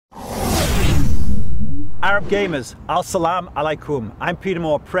Arab gamers, Al-Salam Alaikum. I'm Peter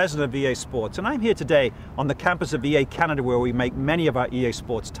Moore, President of EA Sports, and I'm here today on the campus of EA Canada where we make many of our EA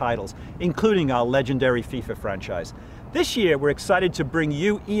Sports titles, including our legendary FIFA franchise. This year we're excited to bring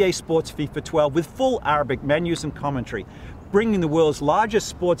you EA Sports FIFA 12 with full Arabic menus and commentary. Bringing the world's largest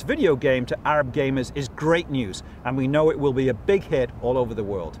sports video game to Arab gamers is great news, and we know it will be a big hit all over the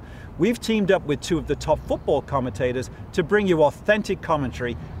world. We've teamed up with two of the top football commentators to bring you authentic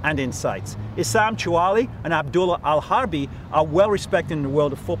commentary and insights. Issam Chouali and Abdullah Al-Harbi are well respected in the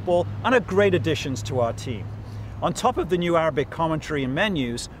world of football and are great additions to our team. On top of the new Arabic commentary and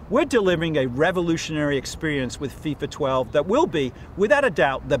menus, we're delivering a revolutionary experience with FIFA 12 that will be, without a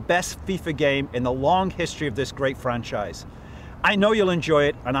doubt, the best FIFA game in the long history of this great franchise. I know you'll enjoy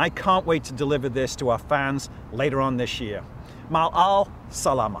it, and I can't wait to deliver this to our fans later on this year. Mal al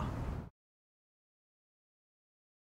Salama.